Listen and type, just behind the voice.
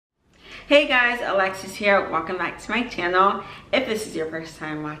Hey guys, Alexis here. Welcome back to my channel. If this is your first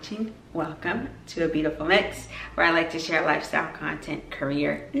time watching, welcome to A Beautiful Mix, where I like to share lifestyle content,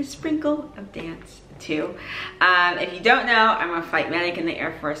 career, and a sprinkle of dance too. If you don't know, I'm a flight medic in the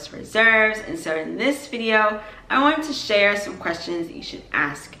Air Force Reserves, and so in this video, I wanted to share some questions that you should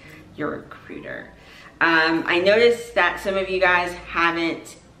ask your recruiter. I noticed that some of you guys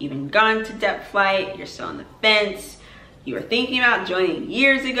haven't even gone to depth flight. You're still on the fence. You were thinking about joining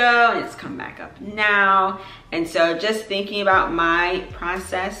years ago and it's come back up now. And so just thinking about my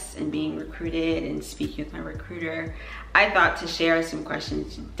process and being recruited and speaking with my recruiter, I thought to share some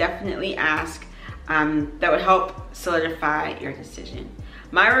questions to definitely ask that would help solidify your decision.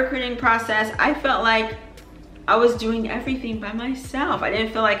 My recruiting process, I felt like I was doing everything by myself. I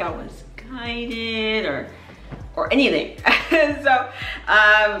didn't feel like I was guided or anything.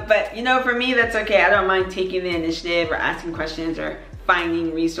 But you know, for me, that's okay. I don't mind taking the initiative or asking questions or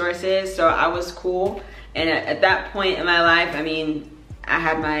finding resources. So I was cool. And at that point in my life, I mean, I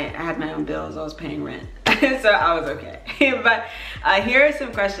had my own bills. I was paying rent. So I was okay. But here are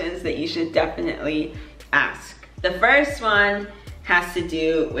some questions that you should definitely ask. The first one has to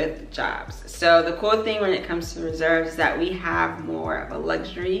do with jobs. So the cool thing when it comes to reserves is that we have more of a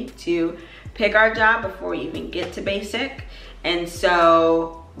luxury to pick our job before we even get to basic. And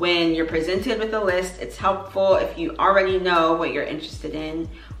so when you're presented with a list, it's helpful if you already know what you're interested in,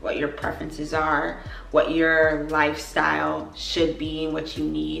 what your preferences are, what your lifestyle should be, and what you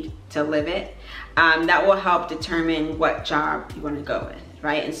need to live it. That will help determine what job you want to go with,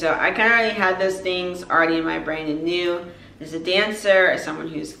 right? And so I kind of already had those things already in my brain and knew as a dancer, as someone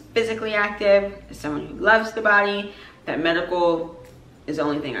who's physically active, as someone who loves the body, that medical is the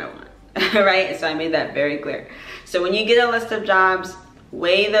only thing I want. Right? So I made that very clear. So when you get a list of jobs,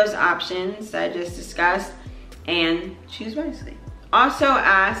 weigh those options that I just discussed and choose wisely. Also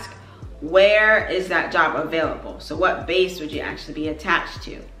ask, where is that job available? So what base would you actually be attached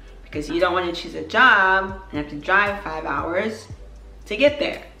to? Because you don't want to choose a job and have to drive 5 hours to get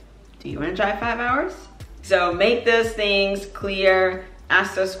there. Do you want to drive 5 hours? So make those things clear,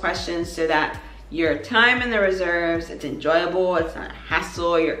 ask those questions so that your time in the reserves, it's enjoyable, it's not a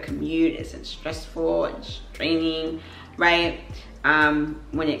hassle, your commute isn't stressful and straining, right?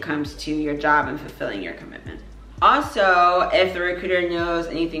 When it comes to your job and fulfilling your commitment. Also, if the recruiter knows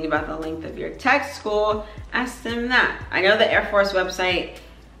anything about the length of your tech school, ask them that. I know the Air Force website,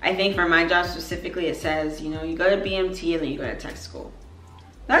 I think for my job specifically, it says, you know, you go to BMT and then you go to tech school.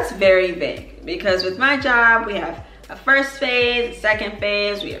 That's very vague because with my job, we have a first phase, a second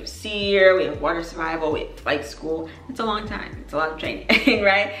phase, we have SEER, we have water survival, we have flight school. It's a long time, it's a lot of training,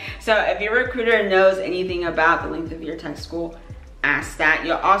 right? So if your recruiter knows anything about the length of your tech school, ask that.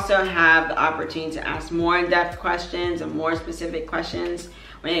 You'll also have the opportunity to ask more in-depth questions and more specific questions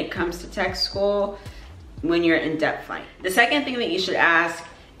when it comes to tech school when you're in depth flight. The second thing that you should ask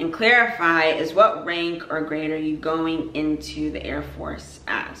and clarify is what rank or grade are you going into the Air Force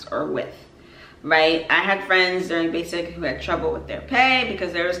as or with? Right? I had friends during basic who had trouble with their pay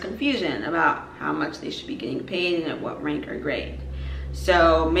because there was confusion about how much they should be getting paid and at what rank or grade.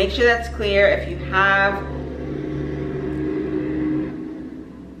 So make sure that's clear. If you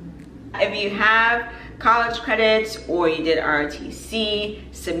have college credits or you did ROTC,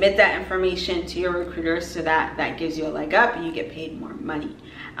 submit that information to your recruiter so that that gives you a leg up and you get paid more money.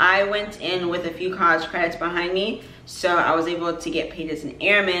 I went in with a few college credits behind me, so I was able to get paid as an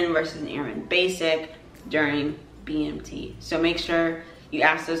airman versus an airman basic during BMT. So make sure you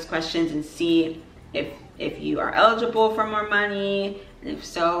ask those questions and see if you are eligible for more money, and if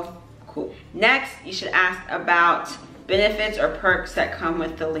so, cool. Next, you should ask about benefits or perks that come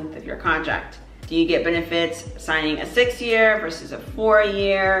with the length of your contract. Do you get benefits signing a 6-year versus a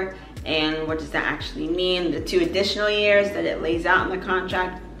 4-year? And what does that actually mean? The 2 additional years that it lays out in the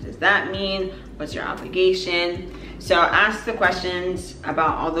contract, what does that mean? What's your obligation? So ask the questions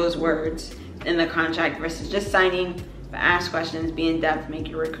about all those words in the contract versus just signing, but ask questions, be in depth, make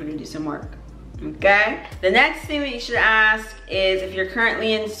your recruiter do some work, okay? The next thing that you should ask is if you're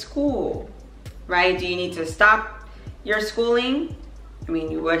currently in school, right? Do you need to stop your schooling? I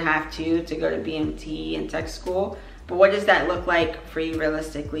mean, you would have to go to BMT and tech school, but what does that look like for you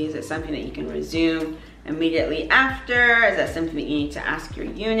realistically? Is it something that you can resume immediately after? Is that something that you need to ask your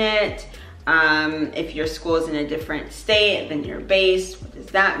unit? If your school is in a different state than your base, what does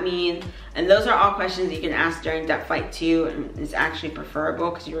that mean? And those are all questions that you can ask during depth flight too, and it's actually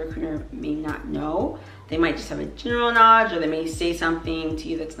preferable because your recruiter may not know. They might just have a general knowledge, or they may say something to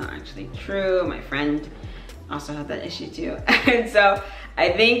you that's not actually true. My friend also had that issue too. And so I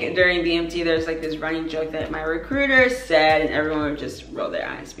think during BMT, there's like this running joke that my recruiter said, and everyone would just roll their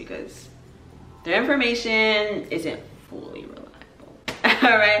eyes because Their information isn't fully reliable.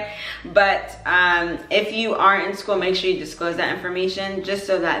 All right, but if you are in school, make sure you disclose that information just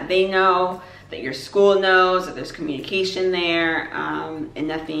so that they know, that your school knows, that there's communication there, and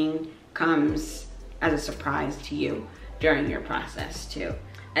nothing comes as a surprise to you during your process too.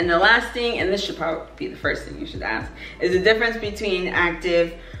 And the last thing, and this should probably be the first thing you should ask, is the difference between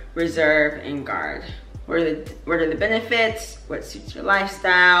active, reserve, and guard. What are the benefits? What suits your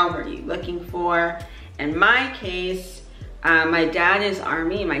lifestyle? What are you looking for? In my case, my dad is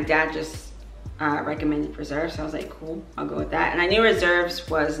Army. My dad just recommended reserves, so I was like, cool, I'll go with that. And I knew reserves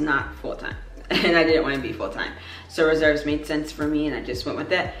was not full-time, and I didn't want to be full-time. So reserves made sense for me, and I just went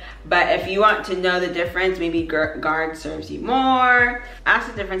with it. But if you want to know the difference, maybe guard serves you more. Ask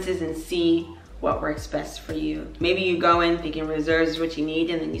the differences and see what works best for you. Maybe you go in thinking reserves is what you need,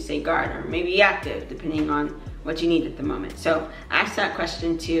 and then you say guard, or maybe active, depending on what you need at the moment. So ask that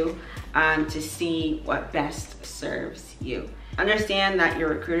question too, to see what best serves you. Understand that your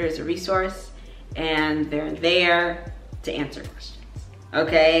recruiter is a resource, and they're there to answer questions.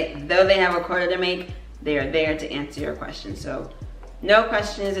 Okay, though they have a quota to make, they are there to answer your question. So no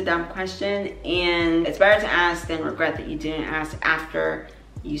question is a dumb question, and it's better to ask than regret that you didn't ask after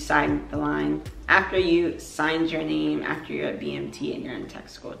you signed the line, after you signed your name, after you're at BMT and you're in tech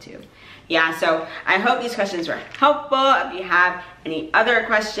school too. Yeah, so I hope these questions were helpful. If you have any other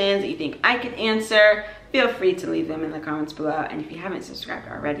questions that you think I could answer, feel free to leave them in the comments below. And if you haven't subscribed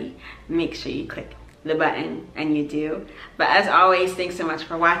already, make sure you click the button, and you do. But as always, thanks so much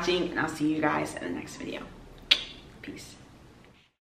for watching, and I'll see you guys in the next video. Peace.